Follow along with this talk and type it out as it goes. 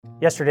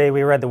Yesterday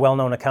we read the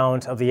well-known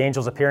account of the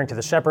angels appearing to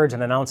the shepherds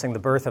and announcing the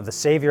birth of the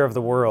Savior of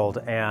the world.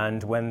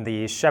 And when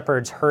the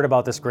shepherds heard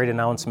about this great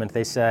announcement,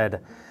 they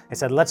said,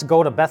 let's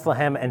go to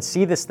Bethlehem and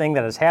see this thing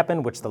that has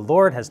happened, which the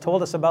Lord has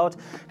told us about.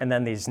 And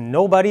then these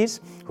nobodies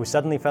who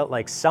suddenly felt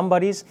like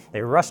somebodies, they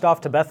rushed off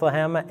to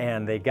Bethlehem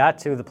and they got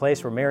to the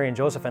place where Mary and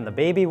Joseph and the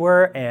baby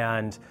were.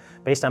 And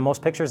based on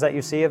most pictures that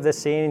you see of this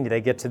scene,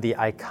 they get to the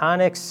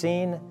iconic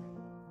scene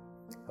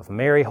of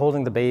Mary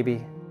holding the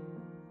baby.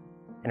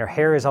 And her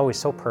hair is always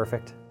so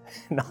perfect.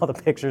 In all the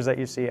pictures that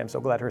you see, I'm so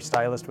glad her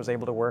stylist was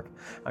able to work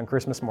on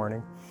Christmas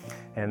morning.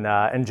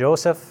 And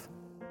Joseph,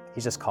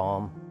 he's just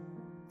calm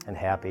and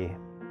happy,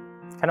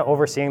 kind of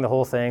overseeing the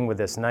whole thing with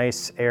this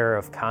nice air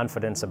of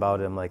confidence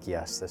about him, like,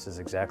 yes, this is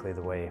exactly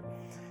the way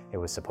it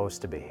was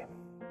supposed to be.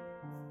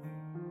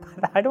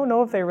 But I don't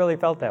know if they really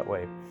felt that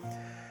way.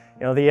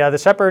 You know, the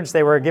shepherds,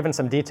 they were given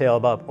some detail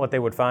about what they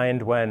would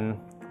find when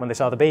they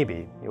saw the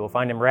baby. You will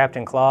find him wrapped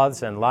in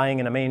cloths and lying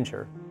in a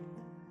manger.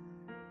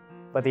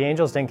 But the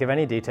angels didn't give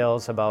any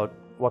details about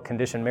what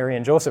condition Mary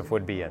and Joseph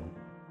would be in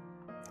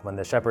when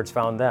the shepherds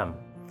found them.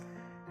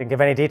 Didn't give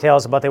any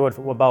details about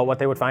what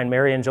they would find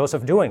Mary and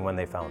Joseph doing when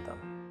they found them.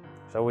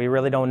 So we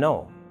really don't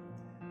know,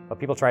 but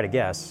people try to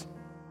guess.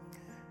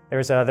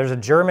 There's a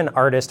German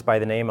artist by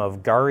the name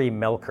of Gary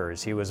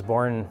Melkers. He was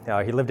born,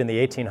 he lived in the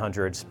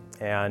 1800s,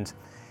 and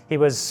he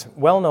was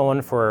well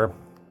known for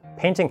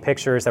painting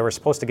pictures that were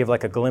supposed to give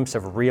like a glimpse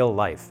of real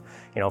life.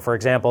 You know, for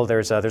example,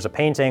 there's a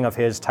painting of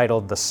his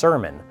titled The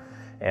Sermon.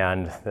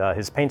 And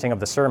his painting of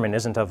the sermon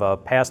isn't of a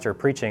pastor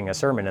preaching a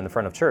sermon in the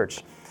front of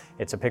church.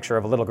 It's a picture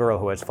of a little girl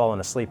who has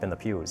fallen asleep in the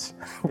pews.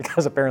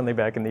 Because apparently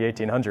back in the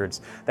 1800s,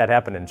 that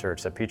happened in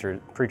church, that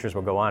preachers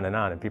would go on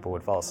and people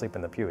would fall asleep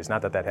in the pews.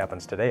 Not that that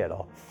happens today at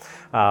all.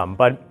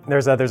 But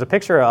there's a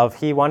picture of,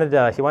 he wanted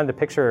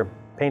to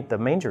paint the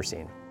manger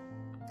scene.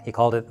 He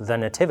called it the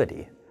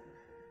Nativity.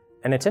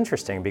 And it's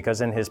interesting because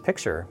in his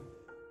picture,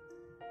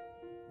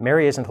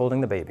 Mary isn't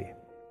holding the baby.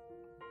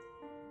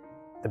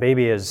 The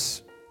baby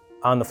is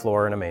on the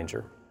floor in a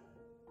manger.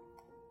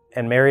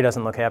 And Mary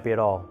doesn't look happy at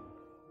all.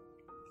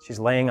 She's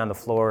laying on the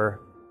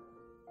floor,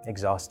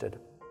 exhausted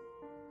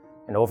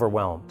and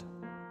overwhelmed.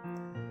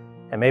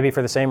 And maybe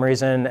for the same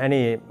reason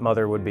any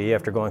mother would be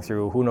after going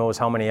through who knows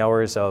how many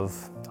hours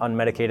of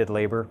unmedicated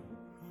labor,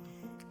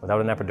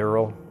 without an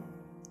epidural,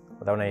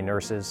 without any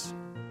nurses,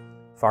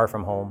 far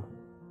from home,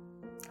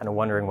 kind of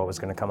wondering what was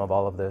going to come of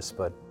all of this,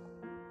 but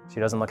she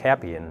doesn't look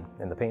happy in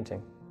the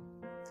painting.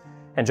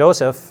 And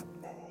Joseph,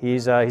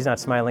 he's not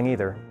smiling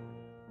either.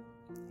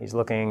 He's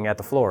looking at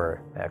the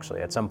floor,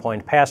 actually, at some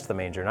point past the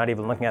manger, not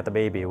even looking at the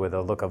baby, with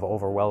a look of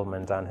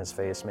overwhelmment on his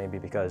face, maybe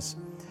because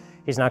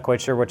he's not quite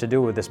sure what to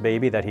do with this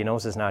baby that he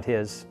knows is not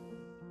his,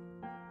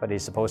 but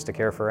he's supposed to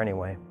care for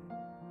anyway.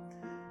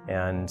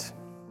 And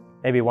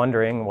maybe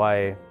wondering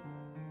why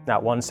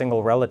not one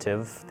single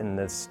relative in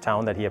this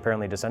town that he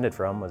apparently descended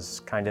from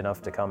was kind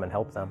enough to come and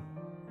help them.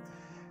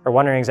 Or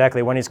wondering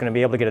exactly when he's going to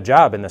be able to get a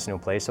job in this new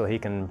place so he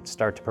can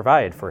start to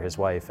provide for his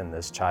wife and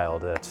this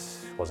child that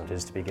wasn't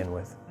his to begin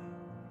with.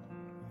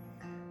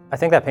 I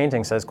think that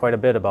painting says quite a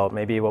bit about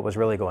maybe what was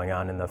really going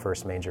on in that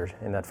first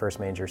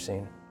manger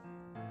scene.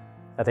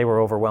 That they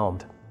were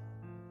overwhelmed.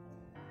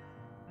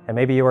 And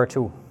maybe you are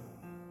too,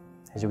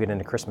 as you get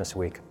into Christmas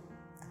week.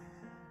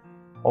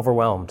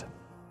 Overwhelmed.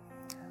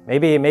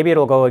 Maybe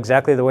it'll go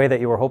exactly the way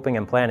that you were hoping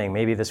and planning.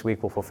 Maybe this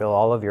week will fulfill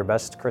all of your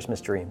best Christmas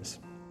dreams.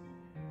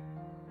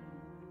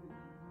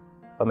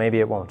 But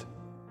maybe it won't.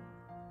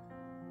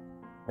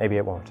 Maybe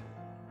it won't.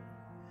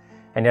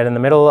 And yet in the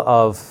middle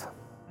of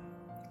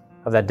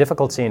that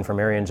difficult scene for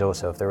Mary and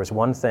Joseph, there was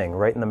one thing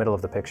right in the middle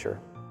of the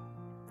picture.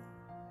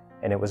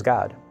 And it was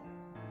God,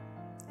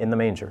 in the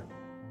manger,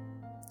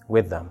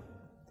 with them.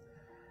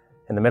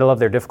 In the middle of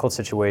their difficult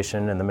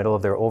situation, in the middle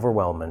of their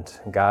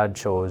overwhelmment, God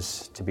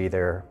chose to be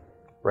there,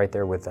 right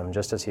there with them,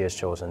 just as He has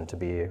chosen to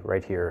be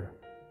right here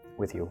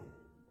with you.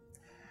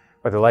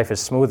 Whether life is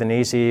smooth and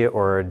easy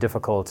or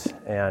difficult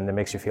and it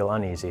makes you feel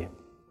uneasy,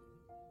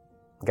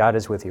 God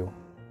is with you.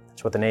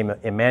 That's what the name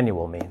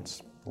Emmanuel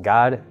means.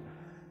 God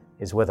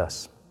is with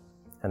us.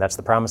 And that's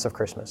the promise of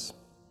Christmas.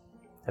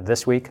 And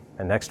this week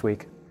and next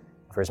week,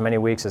 for as many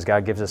weeks as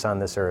God gives us on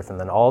this earth, and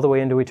then all the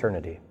way into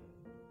eternity,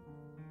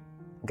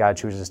 God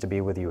chooses to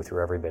be with you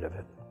through every bit of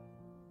it.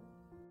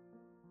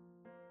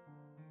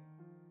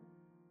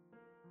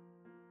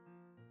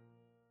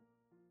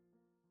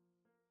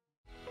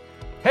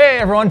 Hey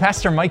everyone,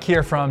 Pastor Mike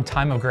here from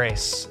Time of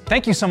Grace.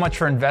 Thank you so much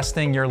for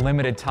investing your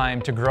limited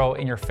time to grow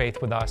in your faith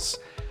with us.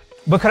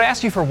 But could I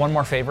ask you for one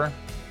more favor?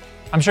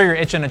 I'm sure you're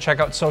itching to check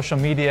out social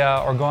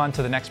media or go on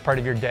to the next part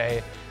of your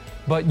day,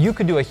 but you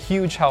could do a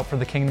huge help for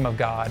the kingdom of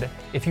God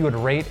if you would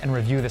rate and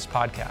review this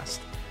podcast.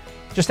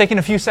 Just taking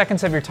a few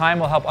seconds of your time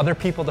will help other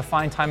people to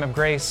find Time of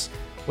Grace,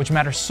 which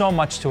matters so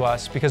much to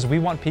us because we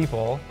want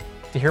people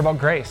to hear about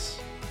grace,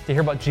 to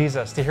hear about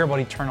Jesus, to hear about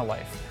eternal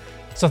life.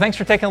 So thanks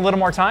for taking a little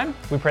more time.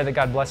 We pray that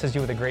God blesses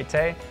you with a great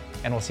day,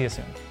 and we'll see you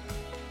soon.